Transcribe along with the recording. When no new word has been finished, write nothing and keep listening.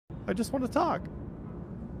I just want to talk.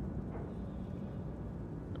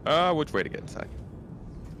 Which way to get inside?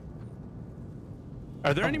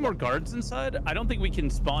 Are there any more guards inside? I don't think we can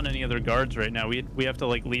spawn any other guards right now. We have to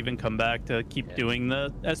like leave and come back to keep doing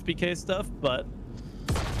the SPK stuff, but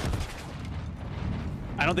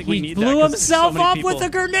I don't think we need that. He blew 'cause there's so himself many up people. with a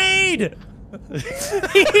grenade!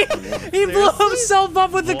 he blew himself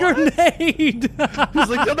up with a grenade! He's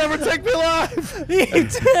like, you'll never take me alive! He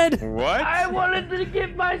did! What? I wanted to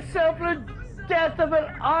give myself the death of an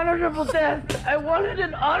honorable death. I wanted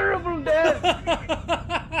an honorable death.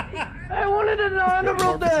 I wanted an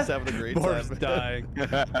honorable Morpheus is death. having a great Morph's time.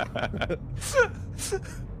 dying.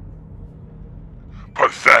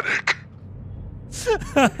 Pathetic.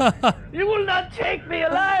 You will not take me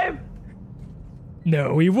alive.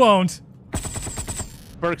 No, he won't.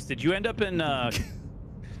 Burks, did you end up in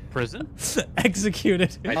prison?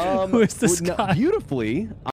 Executed. Who is this no, guy? beautifully.